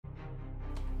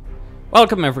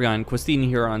Welcome everyone, Costin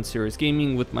here on Serious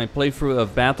Gaming with my playthrough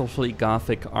of Battlefleet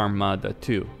Gothic Armada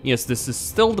 2. Yes, this is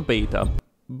still the beta,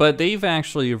 but they've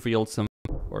actually revealed some,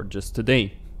 or just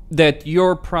today, that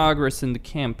your progress in the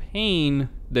campaign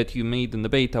that you made in the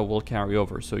beta will carry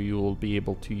over, so you will be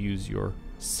able to use your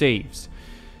saves.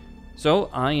 So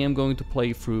I am going to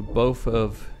play through both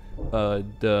of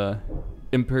the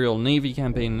Imperial Navy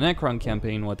campaign and Necron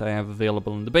campaign, what I have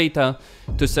available in the beta,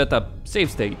 to set up save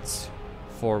states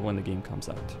for when the game comes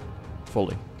out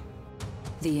fully.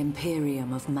 The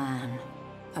Imperium of Man.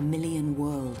 A million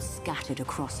worlds scattered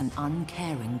across an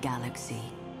uncaring galaxy.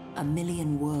 A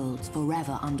million worlds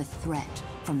forever under threat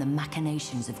from the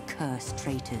machinations of cursed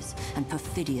traitors and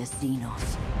perfidious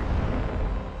Xenos.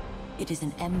 It is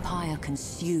an empire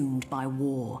consumed by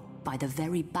war, by the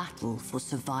very battle for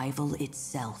survival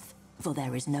itself. For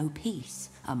there is no peace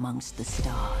amongst the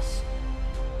stars.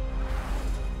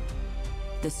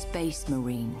 The Space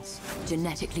Marines,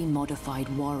 genetically modified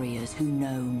warriors who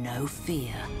know no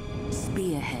fear,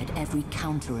 spearhead every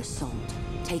counter-assault,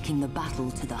 taking the battle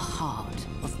to the heart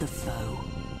of the foe.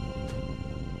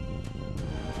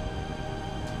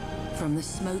 From the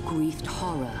smoke-wreathed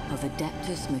horror of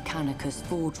Adeptus Mechanicus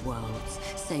Forge Worlds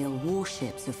sail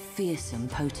warships of fearsome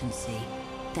potency,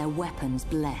 their weapons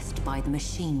blessed by the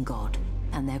machine god,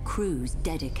 and their crews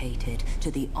dedicated to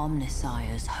the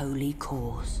Omnissire's holy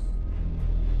cause.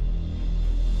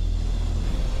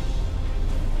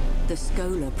 The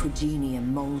Scholar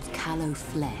Progenium molds callow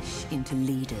flesh into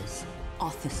leaders,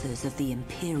 officers of the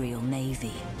Imperial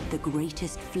Navy, the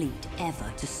greatest fleet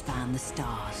ever to span the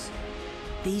stars.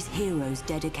 These heroes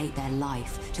dedicate their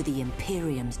life to the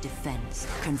Imperium's defense,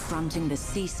 confronting the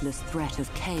ceaseless threat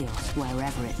of chaos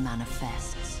wherever it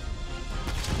manifests.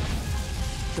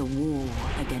 The war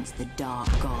against the dark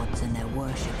gods and their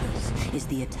worshippers is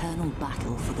the eternal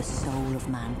battle for the soul of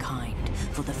mankind,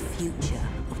 for the future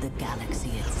of the galaxy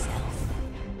itself.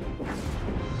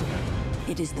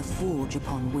 It is the forge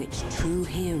upon which true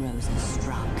heroes are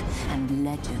struck and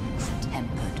legends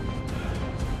tempered.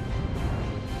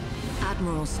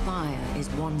 Admiral Spire is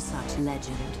one such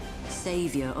legend,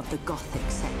 savior of the Gothic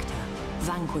sector,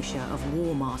 vanquisher of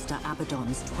Warmaster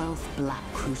Abaddon's 12th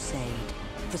Black Crusade.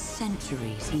 For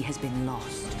centuries he has been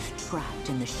lost, trapped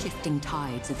in the shifting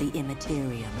tides of the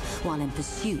Immaterium, while in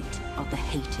pursuit of the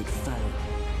hated foe.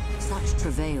 Such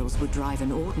travails would drive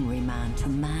an ordinary man to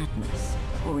madness,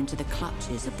 or into the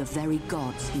clutches of the very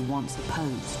gods he once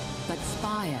opposed. But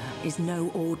Spire is no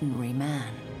ordinary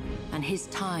man, and his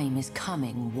time is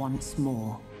coming once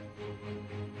more.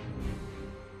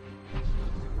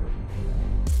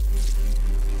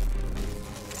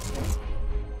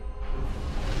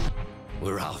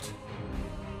 We're out.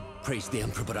 Praise the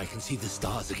Emperor, but I can see the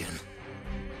stars again.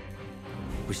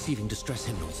 Receiving distress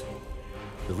hymnals.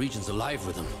 The region's alive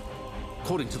with them.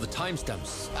 According to the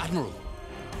timestamps, Admiral,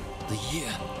 the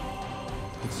year.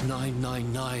 It's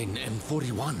 999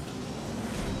 M41.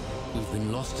 We've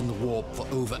been lost in the warp for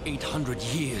over 800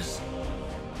 years.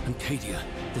 And Cadia,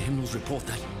 the hymnals report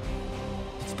that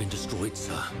it's been destroyed,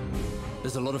 sir.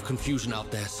 There's a lot of confusion out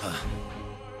there, sir.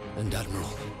 And Admiral,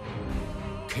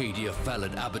 Cadia fell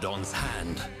at Abaddon's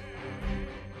hand.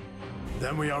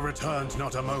 Then we are returned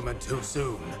not a moment too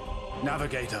soon.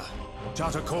 Navigator,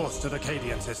 chart a course to the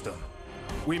Cadian system.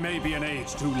 We may be an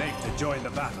age too late to join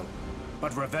the battle,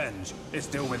 but revenge is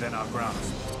still within our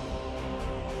grasp.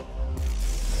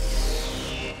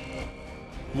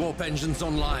 Warp engines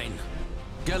online.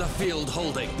 Geller field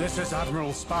holding. This is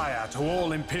Admiral Spire to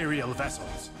all Imperial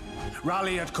vessels.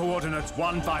 Rally at coordinates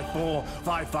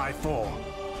 154554.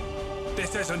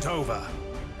 This isn't over.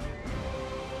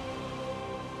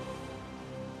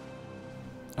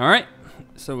 Alright,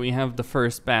 so we have the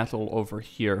first battle over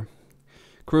here.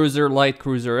 Cruiser, light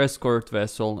cruiser, escort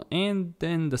vessel, and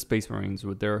then the Space Marines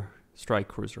with their strike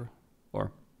cruiser.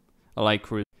 Or a light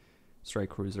cruiser, strike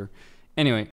cruiser.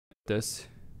 Anyway, this,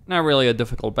 not really a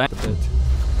difficult battle.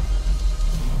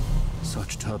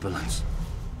 Such turbulence.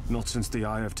 Not since the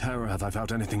Eye of Terror have I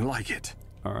felt anything like it.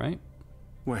 Alright.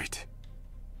 Wait.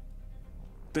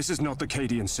 This is not the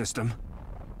Cadian system.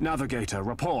 Navigator,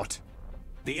 report.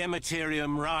 The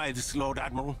Immaterium writhes, Lord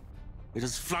Admiral. It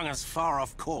has flung us far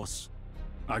off course.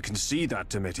 I can see that,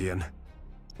 Domitian.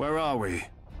 Where are we?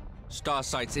 Star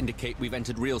sites indicate we've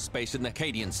entered real space in the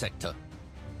Cadian sector.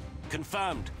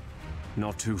 Confirmed.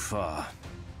 Not too far,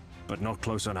 but not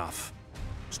close enough.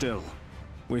 Still,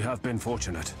 we have been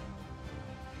fortunate.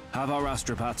 Have our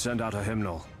astropath send out a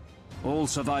hymnal. All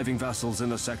surviving vessels in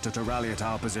the sector to rally at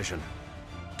our position.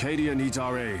 Cadia needs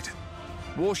our aid.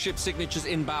 Warship signatures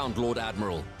inbound, Lord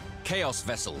Admiral. Chaos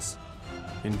vessels.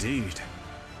 Indeed.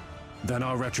 Then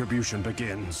our retribution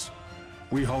begins.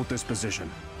 We hold this position.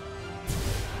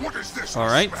 What is this? All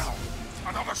right. Smell?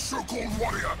 Another so-called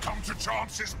warrior come to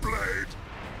chance his blade.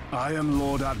 I am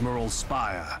Lord Admiral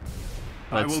Spire.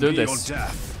 I Let's will do be this. your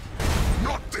death.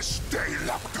 Not this day,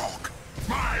 lapdog.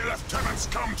 My lieutenants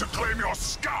come to claim your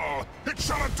skull. It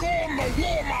shall adorn the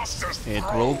War Master's It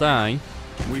throne. will die.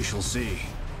 We shall see.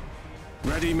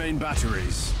 Ready main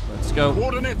batteries. Let's go.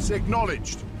 Coordinates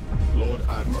acknowledged. Lord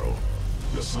Admiral,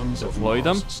 the sons of Deploy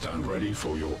Mars them. stand ready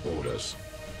for your orders.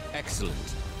 Excellent.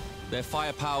 Their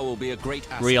firepower will be a great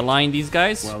asset. Realign these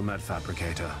guys. Well met,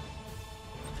 Fabricator.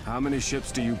 How many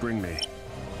ships do you bring me?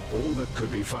 All that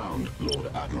could be found, Lord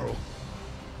Admiral.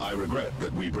 I regret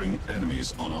that we bring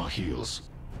enemies on our heels.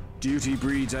 Duty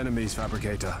breeds enemies,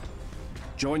 Fabricator.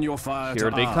 Join your fire Here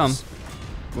to they ours. come.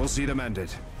 We'll see them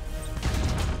ended.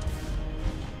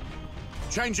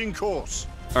 Changing course.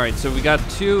 All right, so we got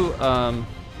two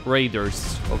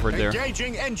raiders over there.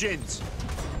 Engaging engines.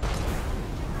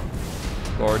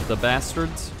 Board the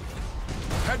bastards.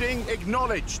 Heading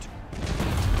acknowledged.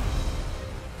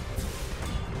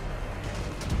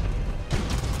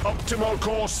 Optimal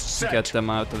course set. Get them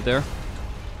out of there.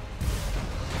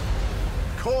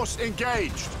 Course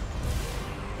engaged.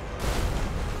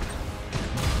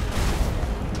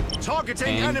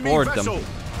 Targeting And enemy board them. vessel.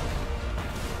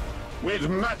 With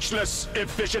matchless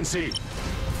efficiency.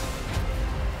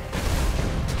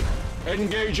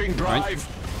 Engaging drive.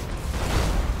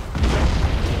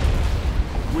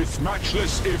 With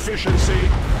matchless efficiency.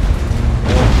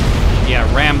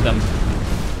 Yeah, ram them.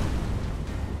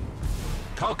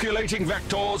 Calculating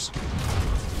vectors.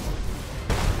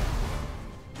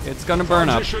 It's gonna burn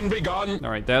up. Transition begun.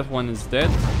 All right, that one is dead.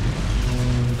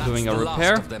 That's Doing a the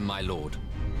repair. last of them, my lord.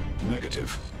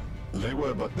 Negative. They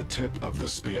were but the tip of the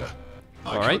spear.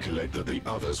 I Alright. calculate that the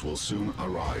others will soon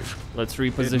arrive. Let's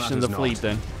reposition matters the fleet not.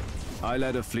 then. I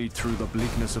led a fleet through the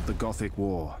bleakness of the Gothic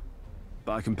War.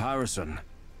 By comparison,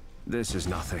 this is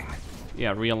nothing.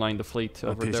 Yeah, realign the fleet A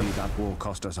over pity there. that war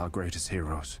cost us our greatest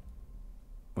heroes.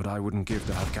 But I wouldn't give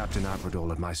to have Captain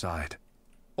Admiral at my side.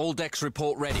 All decks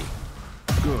report ready.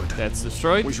 Good. That's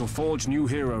destroyed. We shall forge new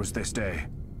heroes this day.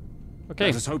 Okay,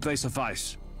 Let us hope they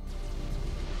suffice.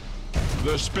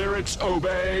 The spirits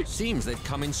obey. Seems they've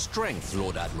come in strength,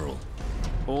 Lord Admiral.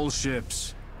 All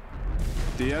ships.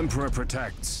 The Emperor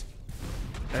protects.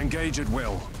 Engage at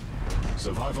will.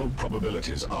 Survival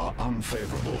probabilities are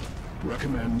unfavorable.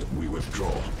 Recommend we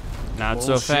withdraw. not All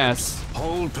so ships, fast.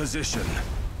 Hold position.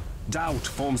 Doubt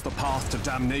forms the path to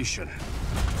damnation.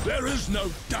 There is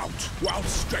no doubt while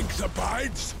strength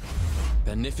abides.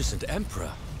 Beneficent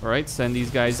Emperor. All right, send these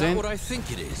Is guys that in. what I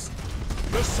think it is?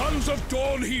 The Sons of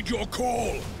Dawn heed your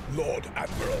call, Lord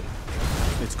Admiral.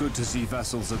 It's good to see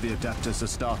vessels of the Adeptus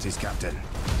Astartes, Captain.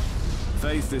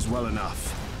 Faith is well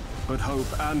enough, but hope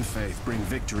and faith bring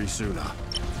victory sooner.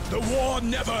 The war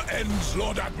never ends,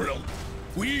 Lord Admiral.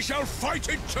 We shall fight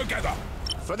it together.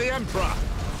 For the Emperor.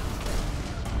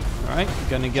 All right,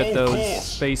 gonna get Hold those course.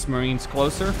 Space Marines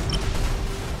closer.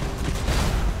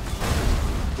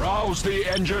 Rouse the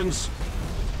engines.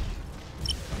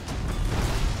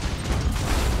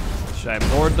 Should I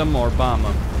board them or bomb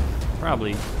them?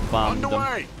 Probably bomb them.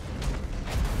 Underway.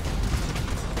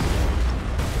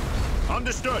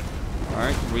 Understood. All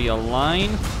right, realign.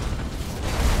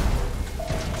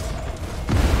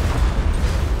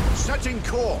 Setting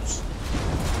course.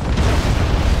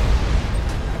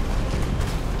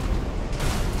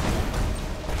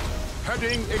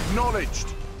 Heading acknowledged.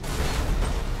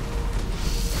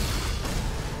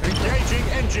 Engaging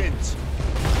engines.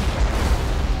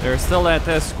 There's still that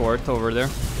escort over there.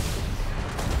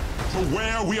 To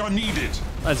where we are needed.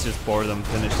 Let's just board them,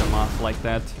 finish them off like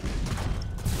that.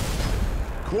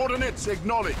 Coordinates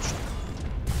acknowledged.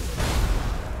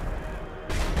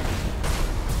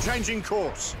 Changing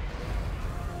course.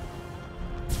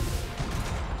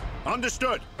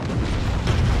 Understood.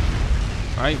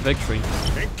 All right, victory.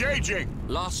 Engaging.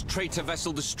 Last traitor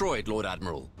vessel destroyed, Lord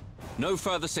Admiral. No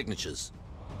further signatures.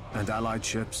 And allied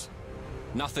ships?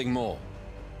 Nothing more.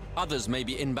 Others may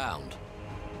be inbound.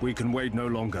 We can wait no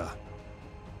longer.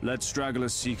 Let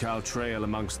stragglers seek our trail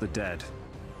amongst the dead.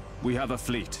 We have a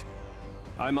fleet.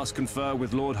 I must confer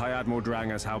with Lord High Admiral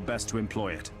Drang as how best to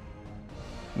employ it.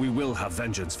 We will have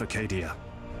vengeance for Cadia.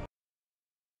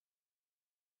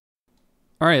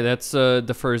 All right, that's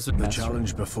the first. The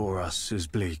challenge before us is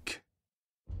bleak,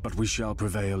 but we shall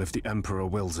prevail if the Emperor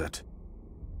wills it.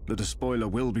 The despoiler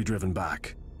will be driven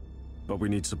back, but we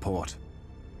need support.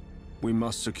 We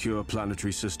must secure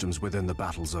planetary systems within the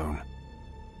battle zone.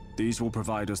 These will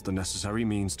provide us the necessary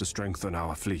means to strengthen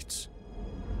our fleets.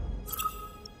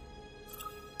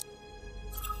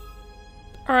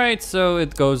 Alright, so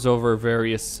it goes over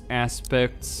various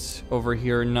aspects. Over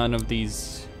here, none of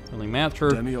these really matter.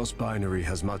 Demios Binary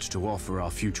has much to offer our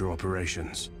future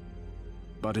operations,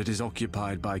 but it is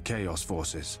occupied by Chaos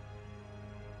forces.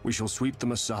 We shall sweep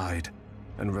them aside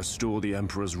and restore the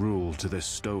Emperor's rule to this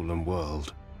stolen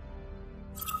world.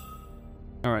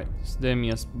 Alright,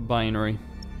 Demios Binary.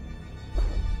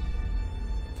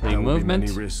 There will Movement. be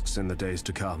many risks in the days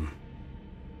to come.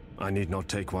 I need not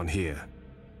take one here.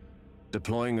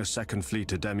 Deploying a second fleet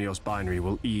to Demios Binary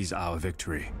will ease our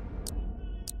victory.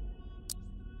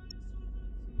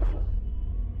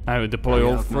 I would deploy We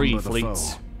all 3 outnumber the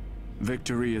fleets. foe.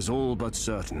 Victory is all but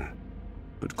certain,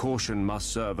 but caution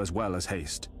must serve as well as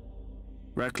haste.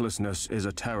 Recklessness is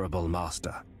a terrible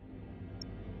master.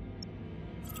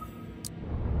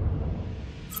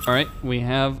 Alright, we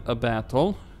have a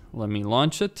battle. Let me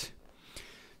launch it.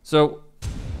 So,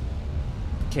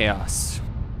 Chaos.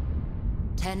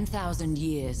 10,000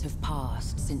 years have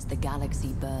passed since the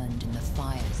galaxy burned in the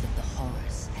fires of the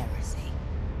Horus heresy.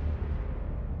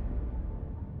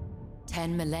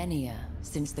 10 millennia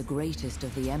since the greatest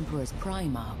of the Emperor's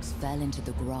Primarchs fell into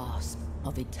the grasp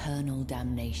of eternal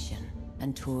damnation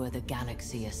and tore the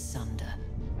galaxy asunder.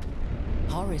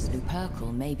 Horus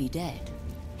Lupercal may be dead,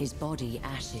 his body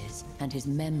ashes, and his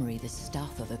memory the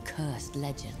stuff of a cursed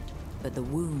legend. But the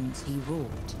wounds he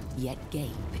wrought yet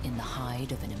gape in the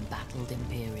hide of an embattled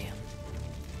Imperium.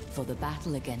 For the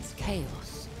battle against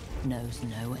Chaos knows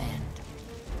no end.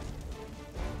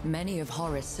 Many of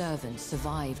Horus' servants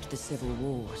survived the civil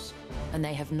wars, and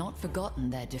they have not forgotten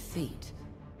their defeat.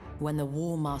 When the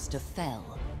War Master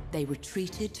fell, they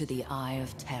retreated to the Eye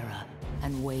of Terror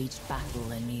and waged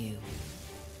battle anew.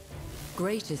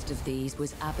 Greatest of these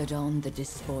was Abaddon the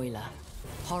Despoiler,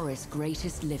 Horus'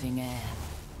 greatest living heir.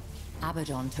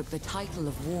 Abaddon took the title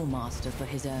of War Master for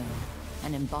his own,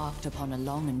 and embarked upon a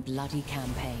long and bloody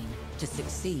campaign to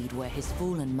succeed where his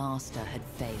fallen master had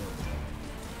failed.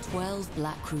 12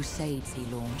 Black Crusades he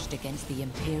launched against the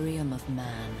Imperium of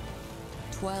Man.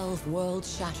 12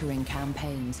 world-shattering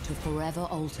campaigns to forever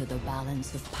alter the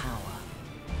balance of power.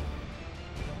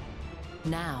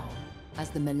 Now,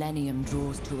 as the millennium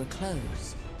draws to a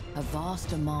close, a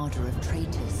vast armada of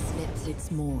traitors slips its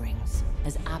moorings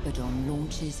as Abaddon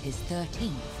launches his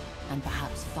 13th and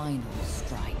perhaps final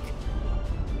strike.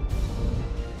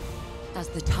 As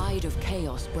the tide of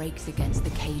chaos breaks against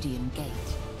the Cadian gate,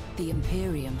 the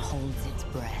Imperium holds its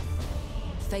breath.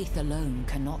 Faith alone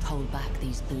cannot hold back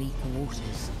these bleak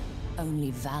waters.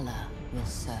 Only valor will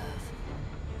serve.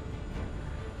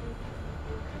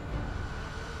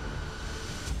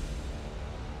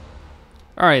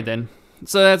 Alright then.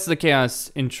 So that's the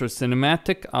Chaos intro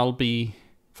cinematic. I'll be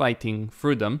fighting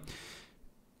through them.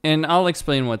 And I'll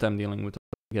explain what I'm dealing with to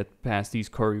get past these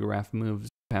choreographed moves.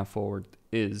 Path forward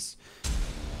is.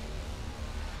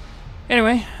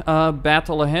 Anyway,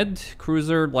 battle ahead.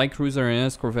 Cruiser, light cruiser, and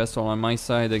escort vessel on my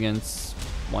side against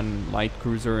one light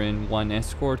cruiser and one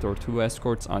escort, or 2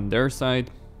 escorts on their side.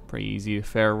 Pretty easy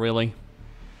affair, really.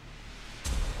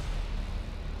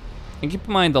 And keep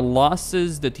in mind the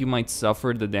losses that you might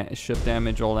suffer, the ship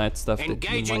damage, all that stuff that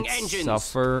you might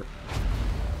suffer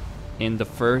in the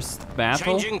first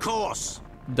battle. Changing course.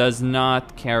 Does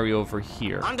not carry over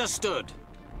here. Understood.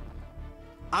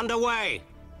 Underway.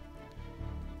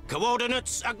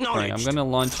 Coordinates acknowledged. Alright, I'm gonna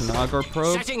launch an auger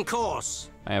probe. Setting course.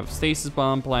 I have stasis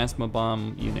bomb, plasma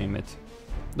bomb, you name it.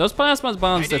 Those plasma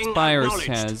bombs that Spires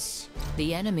has.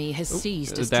 The enemy has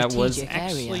seized a that was strategic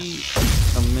actually area.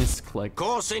 a misclick.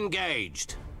 Course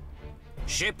engaged.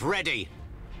 Ship ready.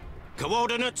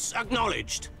 Coordinates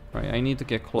acknowledged. Right, I need to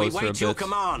get We closer a wait bit. your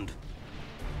command.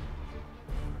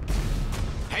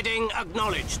 Heading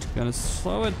acknowledged. Gonna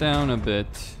slow it down a bit.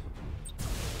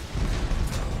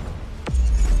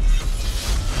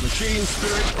 Machine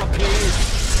spirit appears.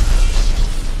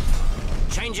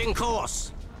 Changing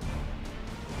course.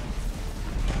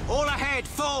 All ahead,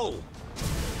 full.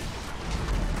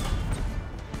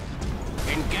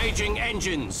 Engaging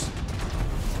engines.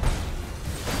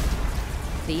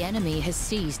 The enemy has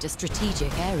seized a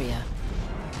strategic area.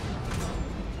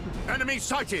 Enemy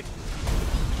sighted.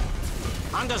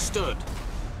 Understood.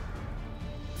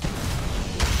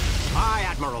 Aye,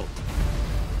 Admiral.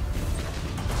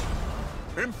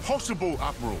 Impossible,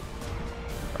 Admiral.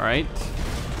 Alright.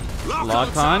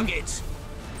 Lock on. target.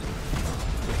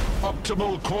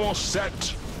 Optimal course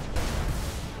set.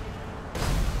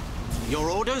 Your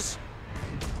orders?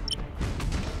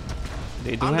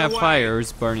 They do have Underway.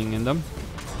 fires burning in them.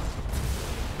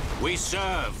 We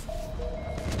serve.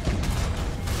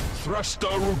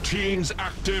 Thruster routines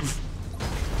active.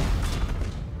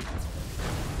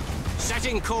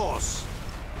 Setting course.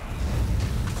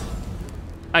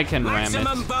 I can ram it.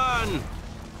 Maximum burn!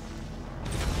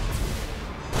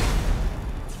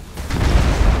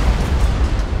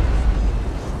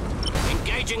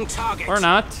 Engaging target. Or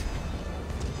not.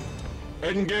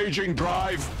 Engaging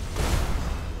drive.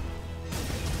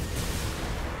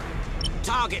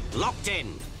 Target locked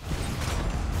in.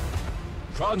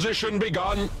 Transition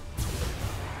begun.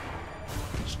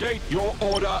 State your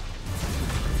order.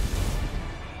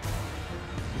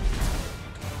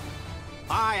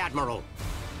 Aye, Admiral.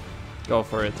 Go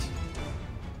for it.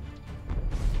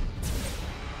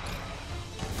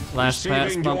 Last pass,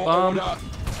 Receiving bump your bomb. order.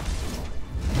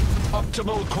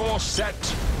 Optimal course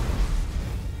set.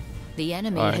 The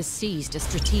enemy Alright. has seized a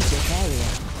strategic area.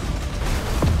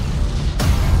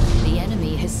 The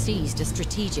enemy has seized a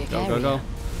strategic Go, area. go, go.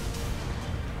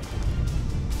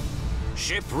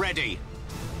 Ship ready.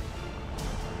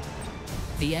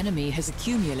 The enemy has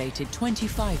accumulated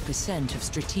 25% of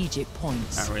strategic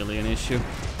points. Not really an issue.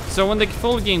 So when the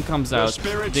full game comes The out,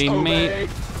 spirits they may...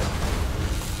 obey.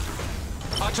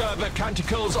 Utter the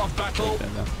canticles of battle.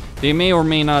 They may or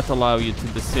may not allow you to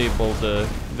disable the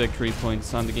victory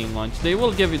points on the game launch. They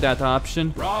will give you that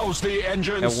option Rouse the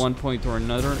engines. at one point or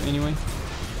another, anyway.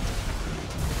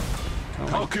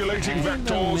 Calculating Kinda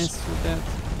vectors. miss with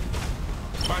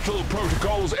that. Battle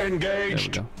protocols There we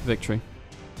engaged. go. Victory.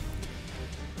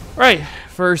 Right.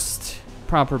 First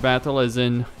proper battle, as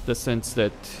in the sense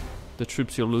that the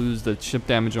troops you lose, the ship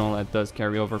damage and all that does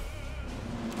carry over.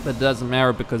 But it doesn't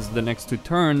matter because the next 2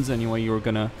 turns, anyway, you're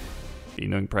gonna be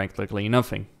doing practically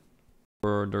nothing.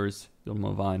 Orders, you'll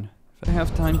move on. If I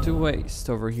have time to waste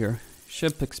over here.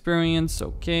 Ship experience,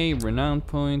 okay, renown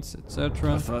points,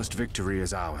 etc. The first victory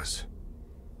is ours.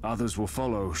 Others will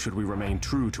follow should we remain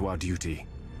true to our duty.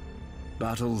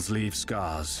 Battles leave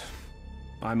scars.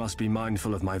 I must be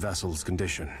mindful of my vessel's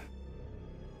condition.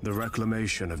 The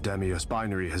reclamation of Demios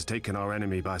Binary has taken our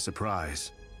enemy by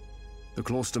surprise. The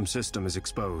Costin system is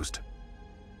exposed.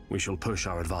 We shall push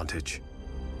our advantage.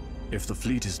 If the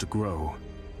fleet is to grow,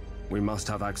 we must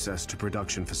have access to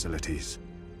production facilities.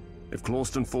 If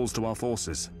Costin falls to our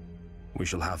forces, we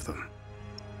shall have them.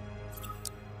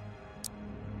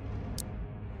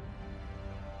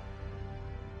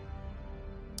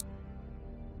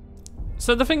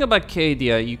 So the thing about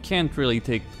Cadia, you can't really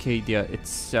take Cadia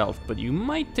itself, but you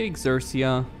might take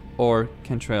Xerxia or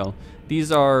Cantrell.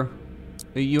 These are...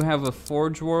 You have a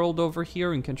Forge world over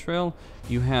here in Cantrell.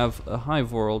 You have a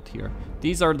Hive world here.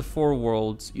 These are the 4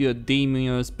 worlds. You have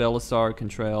Demios, Belisar,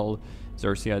 Cantrell,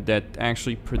 Xerxia that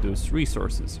actually produce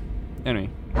resources. Anyway,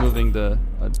 moving the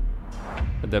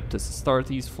Adeptus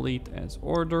Astartes fleet as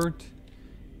ordered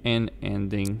and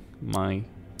ending my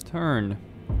turn.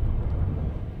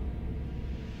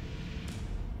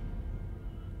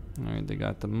 Alright, they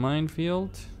got the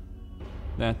minefield.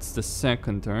 That's the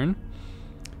second turn.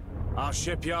 Our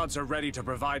shipyards are ready to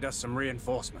provide us some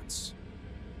reinforcements.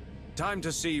 Time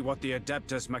to see what the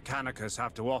Adeptus Mechanicus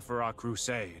have to offer our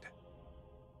crusade.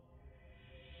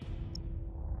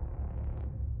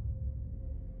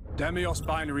 Demios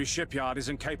Binary Shipyard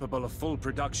isn't capable of full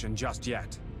production just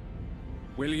yet.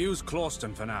 We'll use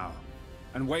Costin for now,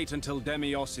 and wait until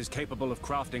Demios is capable of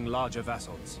crafting larger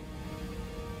vessels.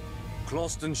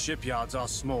 Costin's shipyards are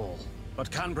small,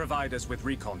 but can provide us with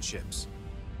recon ships.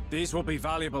 These will be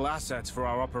valuable assets for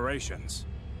our operations.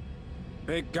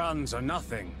 Big guns are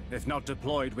nothing if not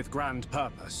deployed with grand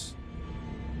purpose.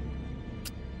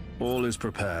 All is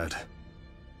prepared.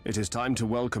 It is time to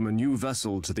welcome a new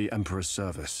vessel to the Emperor's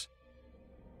service.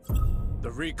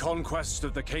 The reconquest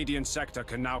of the Cadian sector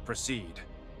can now proceed.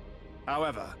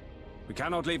 However, we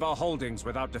cannot leave our holdings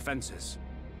without defenses.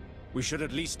 We should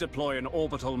at least deploy an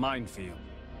orbital minefield.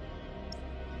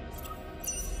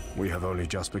 We have only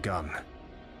just begun.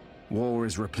 War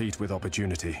is replete with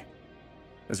opportunity.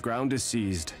 As ground is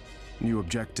seized, new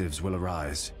objectives will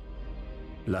arise.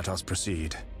 Let us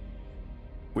proceed.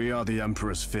 We are the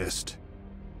Emperor's fist.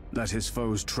 Let his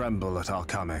foes tremble at our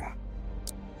coming.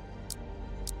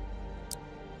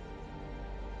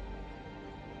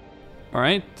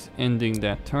 Alright, ending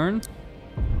that turn.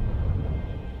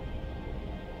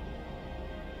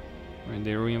 Alright,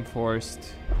 they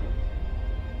reinforced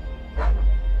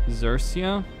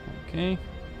Xerxia. Okay.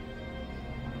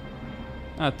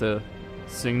 Not a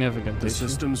significant The issue.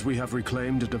 systems we have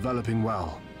reclaimed are developing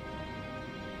well.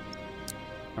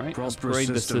 Alright, Prosperous upgrade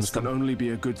the systems system. can only be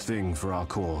a good thing for our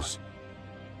cause.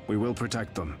 We will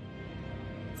protect them.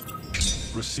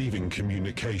 Receiving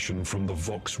communication from the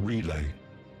Vox relay.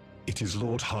 It is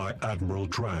Lord High Admiral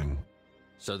Drang.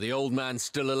 So the old man's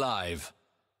still alive.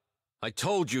 I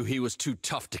told you he was too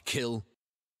tough to kill.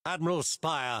 Admiral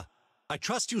Spire, I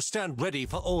trust you stand ready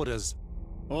for orders.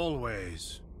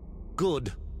 Always.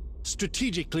 Good.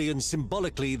 Strategically and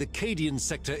symbolically, the Cadian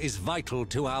sector is vital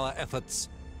to our efforts.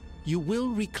 You will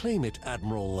reclaim it,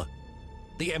 Admiral.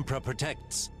 The Emperor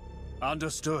protects.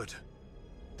 Understood.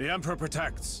 The Emperor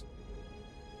protects.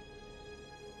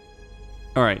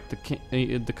 Alright,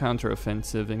 the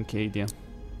counter-offensive in Cadia.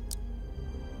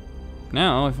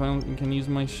 Now, if I can use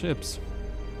my ships.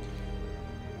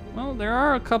 Well, there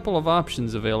are a couple of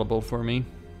options available for me.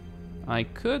 I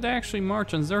could actually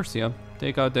march on Xerxia,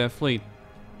 take out that fleet.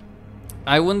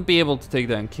 I wouldn't be able to take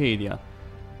down Cadia.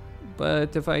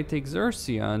 But if I take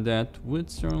Xerxia, that would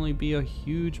certainly be a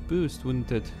huge boost,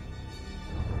 wouldn't it?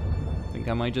 I think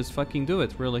I might just fucking do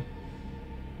it, really.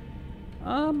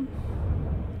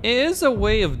 It is a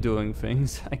way of doing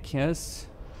things, I guess.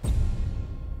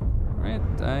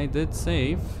 Right, I did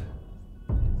save.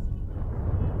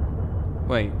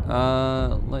 Wait,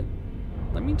 let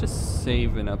me just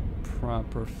save in a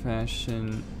proper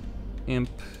fashion.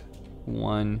 Imp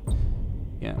 1.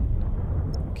 Yeah.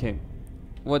 Okay.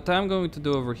 What I'm going to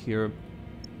do over here,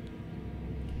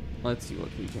 let's see what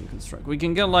we can construct. We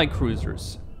can get light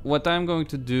cruisers. What I'm going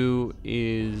to do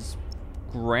is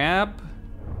grab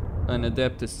an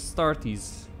Adeptus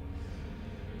Astartes.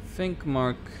 Think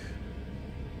mark.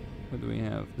 What do we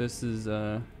have? This is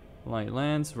light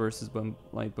lance versus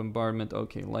light bombardment.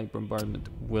 Okay, light bombardment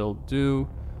will do.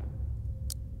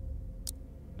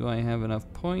 Do I have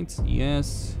enough points?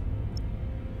 Yes.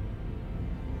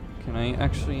 Can I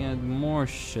actually add more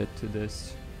shit to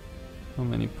this? How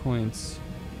many points?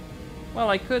 Well,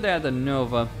 I could add a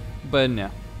Nova, but no.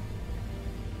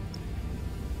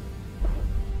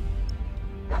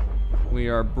 We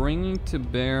are bringing to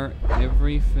bear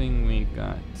everything we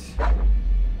got.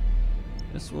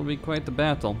 This will be quite the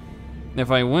battle. If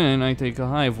I win, I take a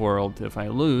hive world. If I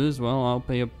lose, well, I'll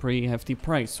pay a pretty hefty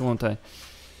price, won't I?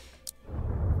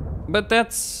 But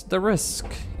that's the risk,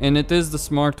 and it is the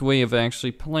smart way of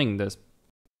actually playing this.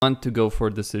 I want to go for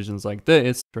decisions like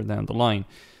this further down the line.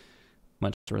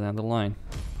 Much further down the line.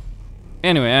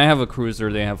 Anyway, I have a cruiser,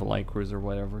 they have a light cruiser,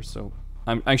 whatever, so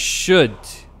I should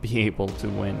be able to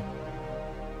win.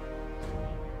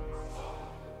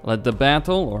 Let the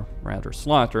battle, or rather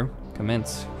slaughter,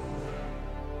 commence.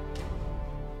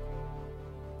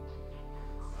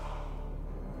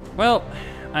 Well,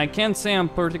 I can't say I'm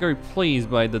particularly pleased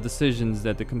by the decisions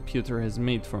that the computer has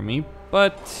made for me,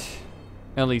 but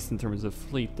at least in terms of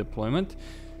fleet deployment.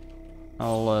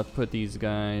 I'll put these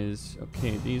guys,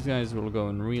 okay, these guys will go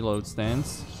in reload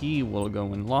stance, he will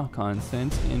go in lock-on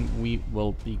stance, and we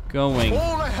will be going.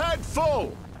 All ahead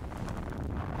full!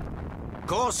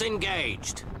 Course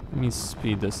engaged. Let me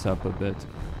speed this up a bit.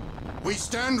 We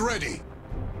stand ready.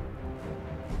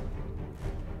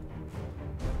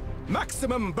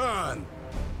 Maximum burn!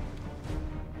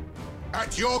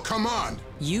 At your command.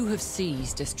 You have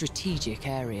seized a strategic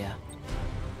area.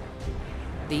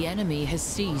 The enemy has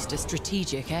seized a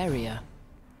strategic area.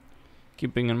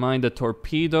 Keeping in mind the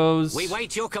torpedoes. We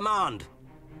wait your command.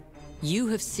 You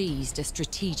have seized a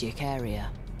strategic area.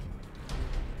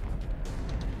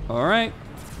 Alright.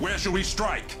 Where shall we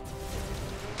strike?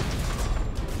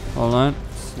 Hold on.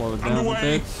 Slow it down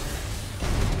Underway. a bit.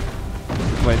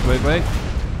 Wait.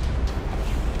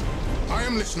 I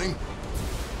am listening.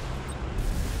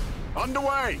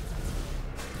 Underway!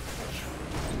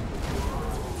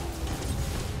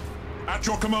 At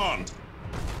your command.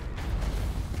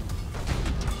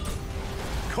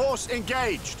 Course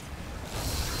engaged!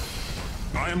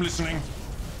 I am listening.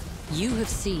 You have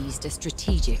seized a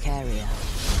strategic area.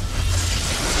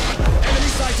 Enemy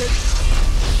sighted!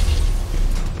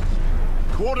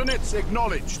 Coordinates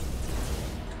acknowledged.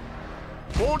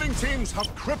 Boarding teams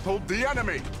have crippled the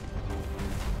enemy.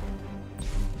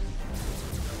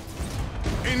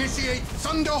 Initiate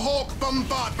Thunderhawk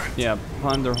bombardment. Yeah,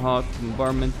 Thunderhawk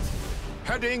bombardment.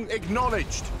 Heading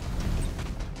acknowledged.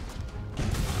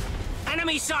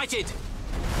 Enemy sighted.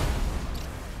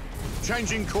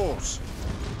 Changing course.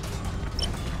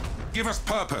 Give us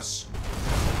purpose.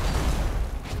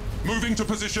 Moving to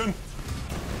position.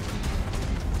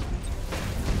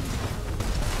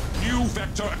 New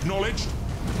vector acknowledged.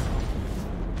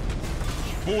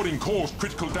 Boarding caused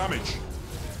critical damage.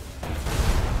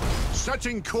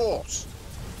 Setting course.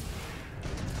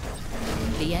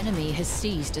 The enemy has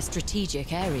seized a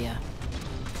strategic area.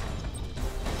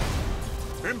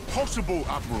 Impossible,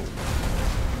 Admiral.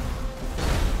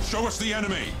 Show us the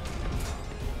enemy.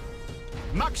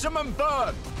 Maximum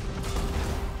burn.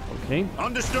 Okay,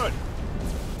 Understood.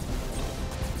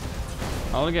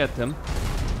 I'll get them.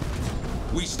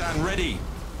 We stand ready.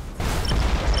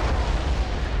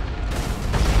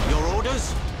 Your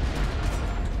orders?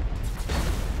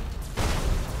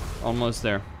 almost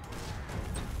there.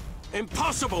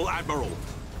 Impossible, Admiral!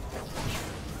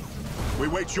 We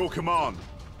wait your command.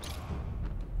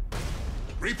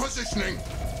 Repositioning.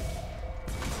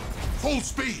 Full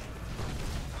speed.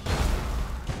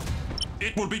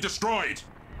 It will be destroyed.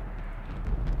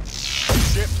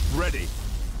 Ship ready.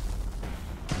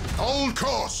 Hold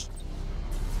course.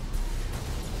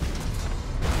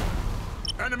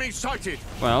 Enemy sighted.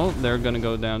 Well, they're gonna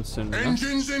go down soon enough.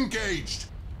 Engines engaged.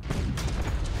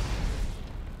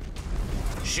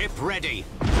 Ship ready.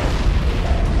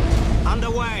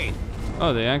 Underway.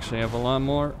 Oh, they actually have a lot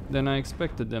more than I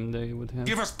expected them they would have.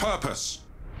 Give us purpose.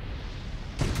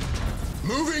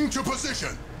 Moving to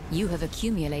position. You have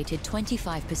accumulated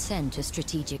 25% of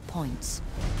strategic points.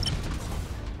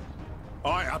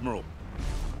 Aye, Admiral.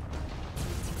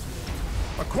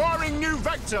 Acquiring new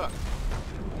vector.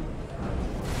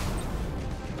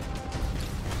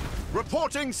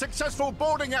 Reporting successful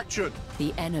boarding action.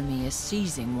 The enemy is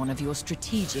seizing one of your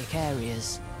strategic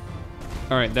areas.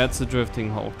 Alright, that's the Drifting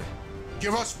Hulk.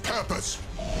 Give us purpose.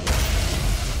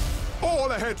 All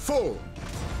ahead full.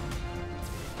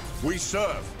 We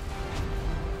serve.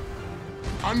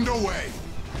 Underway.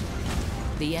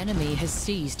 The enemy has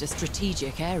seized a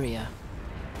strategic area.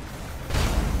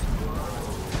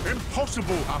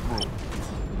 Impossible, Admiral.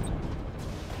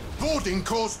 Boarding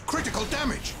caused critical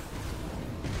damage.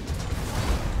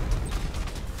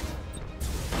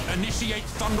 Initiate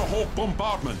Thunderhawk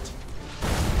bombardment.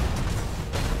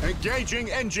 Engaging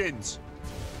engines.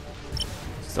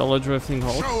 Still a Drifting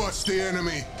Hulk. Show us the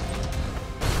enemy.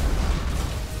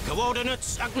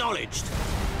 Coordinates acknowledged.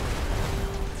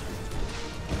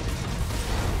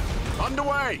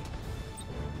 Underway.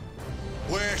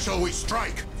 Where shall we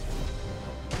strike?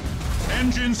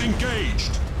 Engines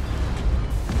engaged.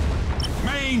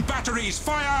 Main batteries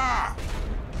fire.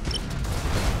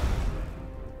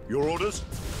 Your orders?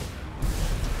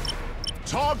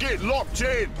 Target locked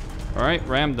in. Alright,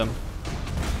 ram them.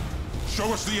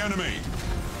 Show us the enemy.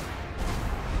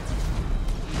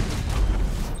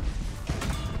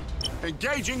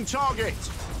 Engaging target.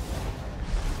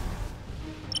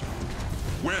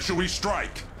 Where shall we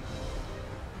strike?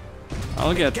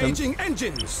 I'll get them. Engaging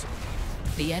engines.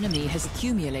 The enemy has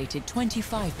accumulated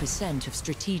 25% of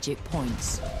strategic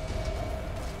points.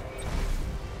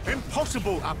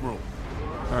 Impossible, Admiral.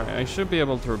 Alright, I should be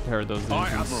able to repair those Aye,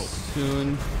 engines Admiral.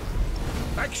 soon.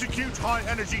 Execute high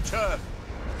energy turn.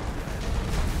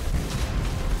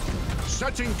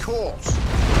 Setting course.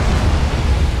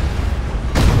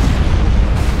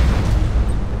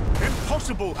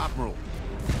 Impossible, Admiral.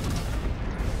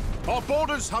 Our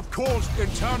boarders have caused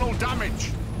internal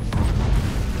damage.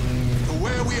 To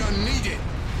where we are needed.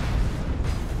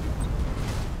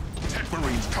 Tech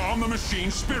Marines, calm the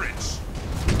machine spirits.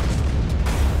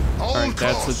 Hold Alright,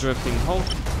 that's the course. Drifting Hulk.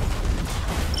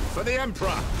 For the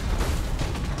Emperor.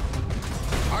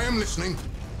 I am listening.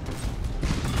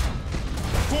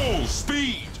 Full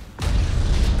speed.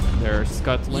 They're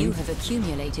scuttling. You have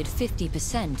accumulated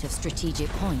 50% of strategic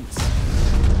points.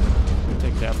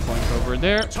 Take that point over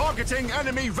there. Targeting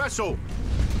enemy vessel.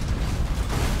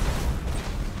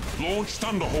 Launch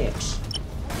Thunderhawks.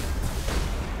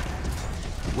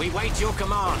 We wait your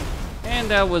command.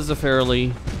 And that was a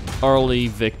fairly early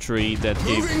victory that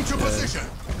Moving to gave, position.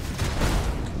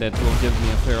 that will give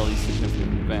me a fairly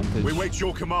significant advantage. We wait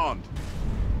your command.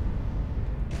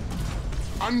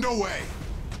 Underway.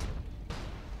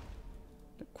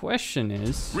 The question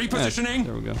is... Repositioning.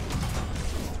 there we go.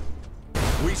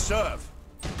 We serve.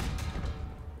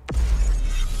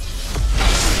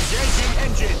 Engaging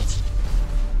engines.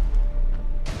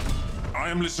 I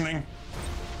am listening.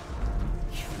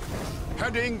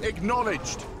 Heading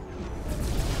acknowledged.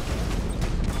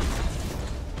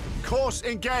 Course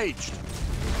engaged.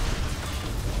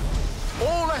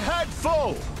 All ahead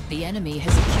full. The enemy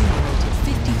has accumulated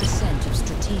 50% of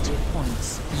strategic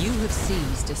points. You have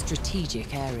seized a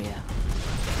strategic area.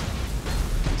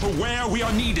 To where we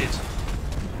are needed.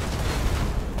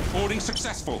 Boarding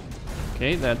successful.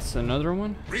 Okay, that's another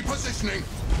one. Repositioning.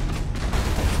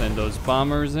 Send those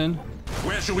bombers in.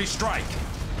 Where shall we strike?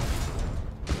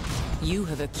 You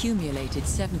have accumulated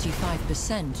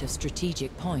 75% of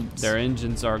strategic points. Their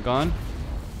engines are gone.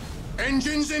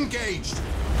 Engines engaged.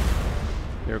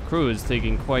 Your crew is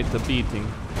taking quite the beating.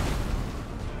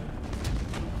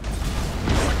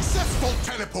 Successful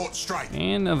teleport strike.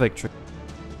 And a victory.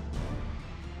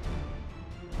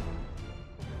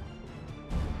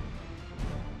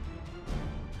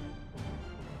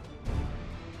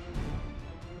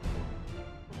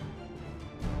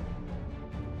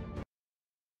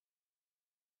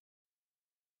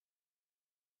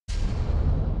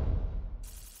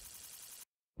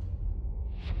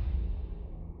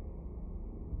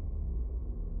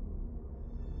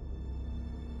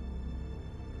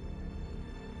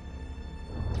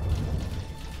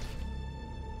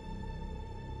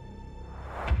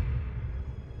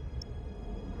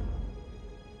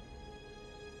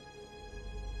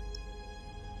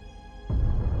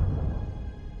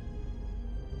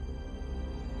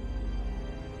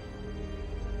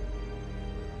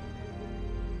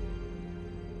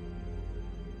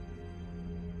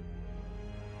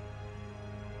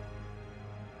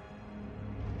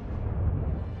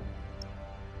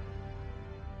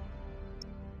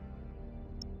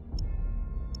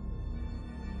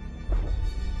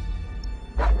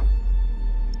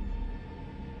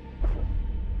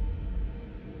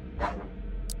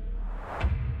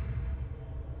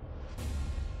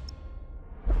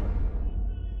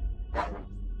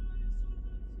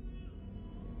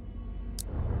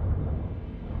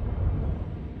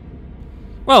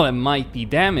 Well, it might be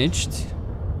damaged,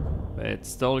 but it's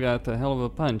still got a hell of a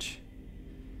punch.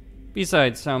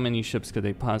 Besides, how many ships could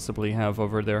they possibly have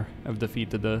over there? I've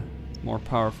defeated a more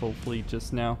powerful fleet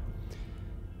just now.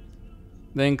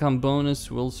 The income bonus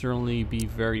will certainly be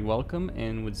very welcome,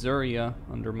 and with Zuria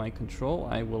under my control,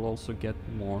 I will also get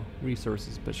more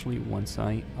resources, especially once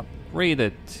I upgrade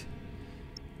it,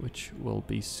 which will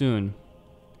be soon.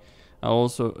 I'll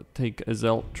also take a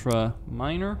Zeltra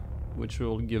Miner, which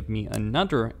will give me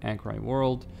another Agri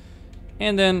world,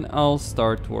 and then I'll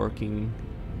start working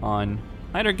on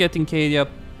either getting Cadia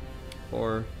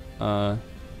or who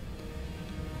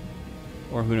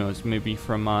knows, maybe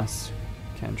from us,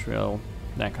 Cantrell,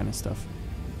 that kind of stuff.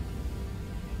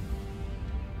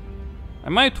 I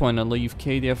might want to leave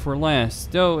Cadia for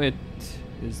last, though it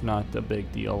is not a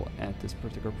big deal at this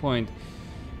particular point.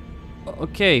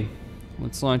 Okay,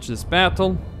 let's launch this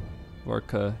battle.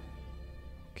 Orca,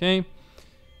 okay.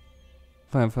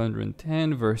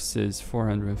 510 versus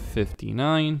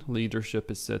 459.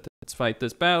 Leadership is set. Let's fight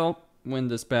this battle, win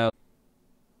this battle.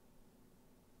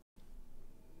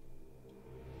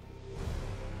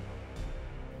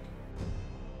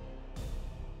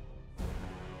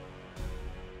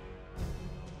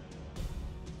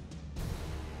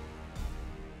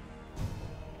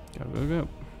 Go.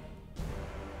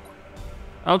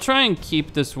 I'll try and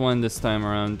keep this one this time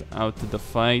around out of the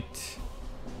fight.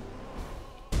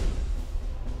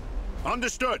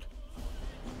 Understood.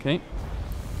 Okay.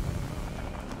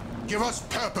 Give us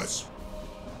purpose.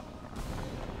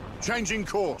 Changing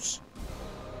course.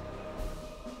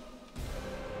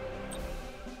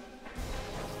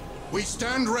 We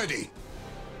stand ready.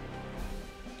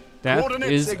 That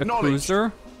Coordinates is a acknowledged.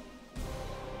 cruiser.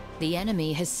 The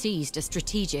enemy has seized a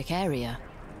strategic area.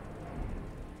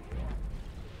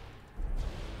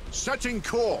 Setting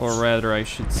course. Or rather, I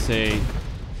should say...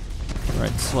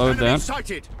 Right, slow Enemy down.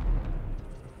 sighted.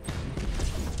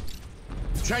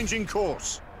 Changing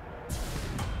course.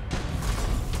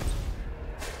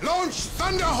 Launch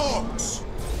Thunderhawks.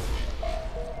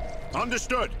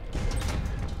 Understood.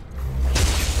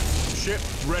 Ship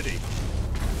ready.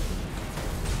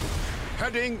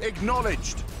 Heading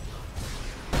acknowledged.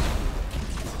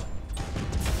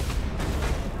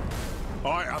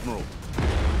 Aye, Admiral.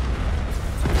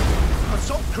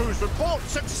 Assault crews report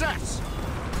success.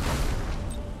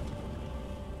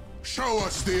 Show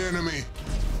us the enemy.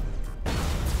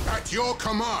 At your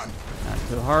command. Not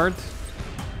too hard.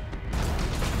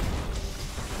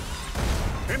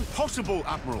 Impossible,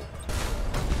 Admiral.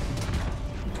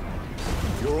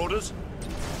 Your orders?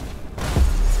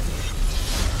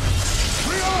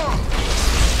 Rearm!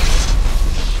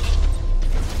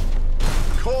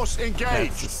 Course engaged.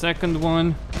 That's the second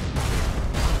one.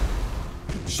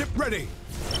 Ship ready.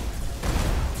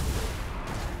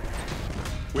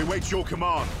 We wait your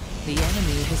command. The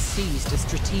enemy has seized a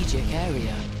strategic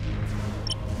area.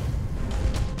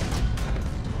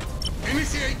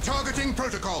 Initiate targeting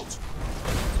protocols.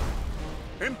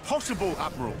 Impossible,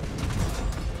 Admiral.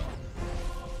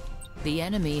 The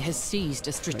enemy has seized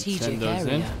a strategic send those in.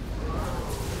 area.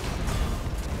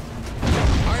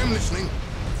 I am listening.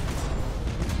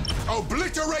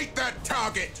 Obliterate that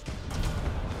target.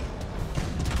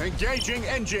 Engaging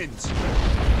engines.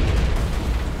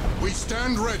 We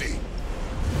stand ready.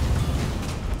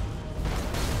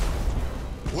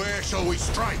 Where shall we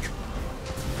strike?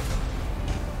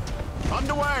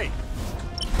 Underway.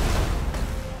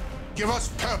 Give us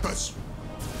purpose.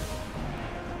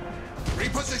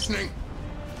 Repositioning.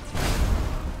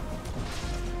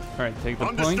 Alright, take the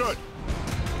point. Understood.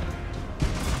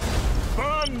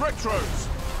 Burn retros.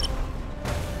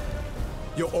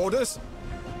 Your orders?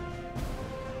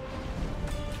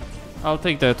 I'll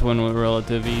take that one with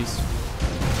relative ease.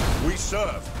 We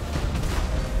serve.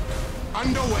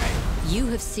 Underway. You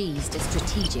have seized a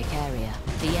strategic area.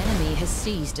 The enemy has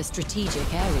seized a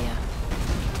strategic area.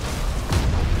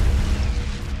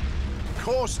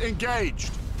 Course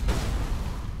engaged.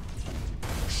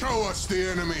 Show us the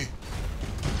enemy.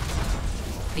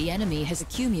 The enemy has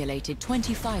accumulated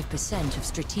 25% of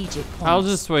strategic points. I'll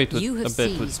just wait with, you have a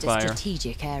bit with seized a Spire.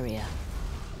 strategic area.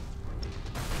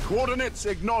 Coordinates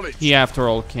acknowledged. He, after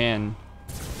all, can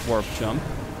warp jump.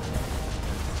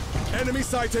 Enemy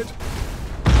sighted.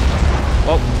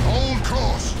 Oh, Hold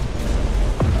course.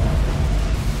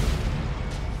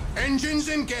 Engines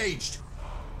engaged.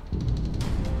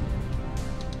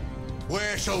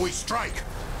 Where shall we strike?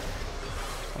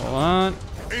 hold on.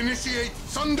 Initiate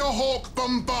Thunderhawk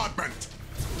bombardment.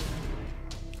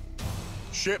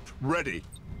 Ship ready.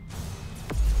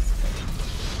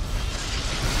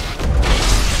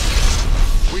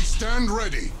 We stand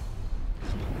ready.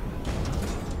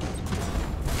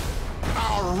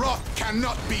 wrath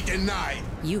cannot be denied.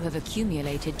 You have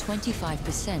accumulated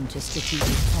 25% of strategic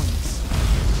points.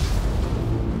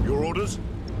 Your orders?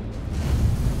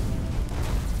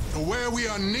 To where we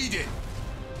are needed.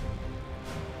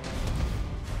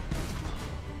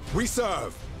 We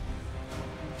serve.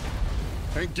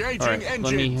 Engaging Alright, engines.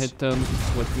 let me hit them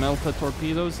with Melta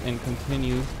torpedoes and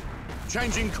continue.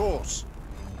 Changing course.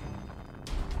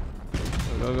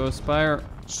 Go, go, Spire.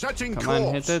 Setting Come course.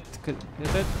 on, hit it.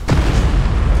 Hit it.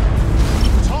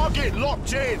 Target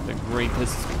locked in. The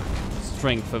greatest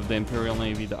strength of the Imperial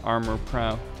Navy, the armor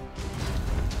prow.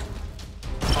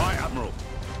 Aye, Admiral.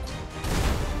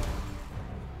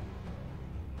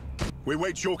 We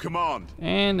wait your command.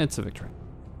 And it's a victory.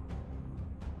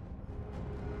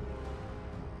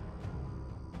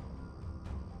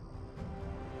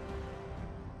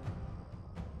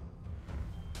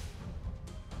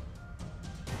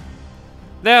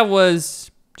 That was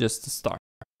just a start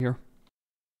here.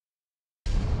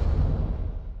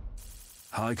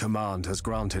 High Command has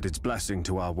granted its blessing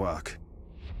to our work.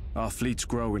 Our fleets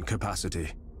grow in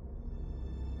capacity.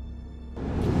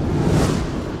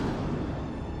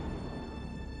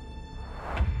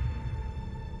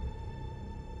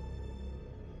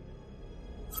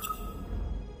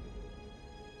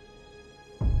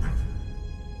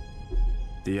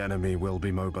 The enemy will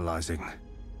be mobilizing.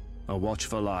 A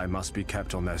watchful eye must be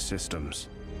kept on their systems.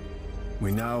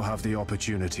 We now have the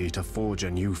opportunity to forge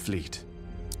a new fleet.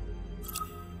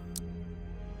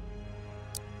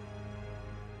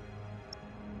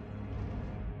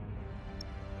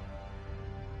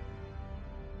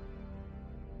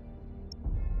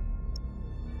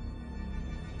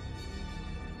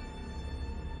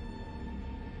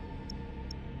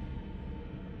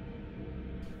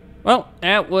 Well,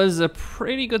 that was a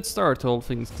pretty good start, all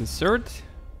things considered.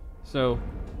 So,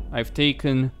 I've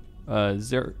taken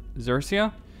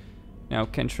Xerxia. Now,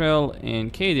 Cantrell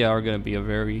and Cadia are going to be a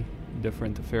very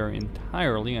different affair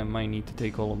entirely. I might need to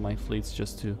take all of my fleets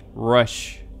just to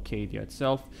rush Cadia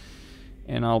itself.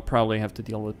 And I'll probably have to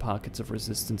deal with pockets of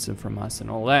resistance from us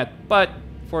and all that. But,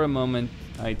 for the moment,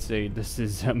 I'd say this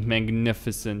is a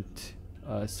magnificent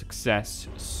success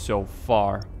so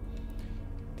far.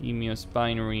 Demios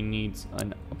binary needs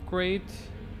an upgrade,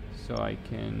 so I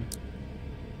can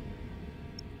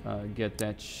get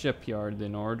that shipyard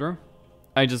in order.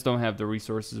 I just don't have the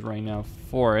resources right now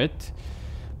for it,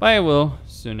 but I will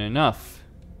soon enough.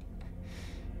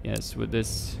 Yes, with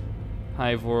this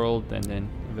Hive world and then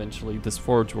eventually this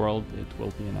Forge world, it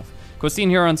will be enough.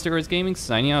 Costin here on Serious Gaming,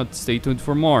 signing out. Stay tuned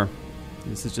for more.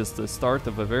 This is just the start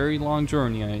of a very long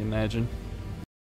journey, I imagine.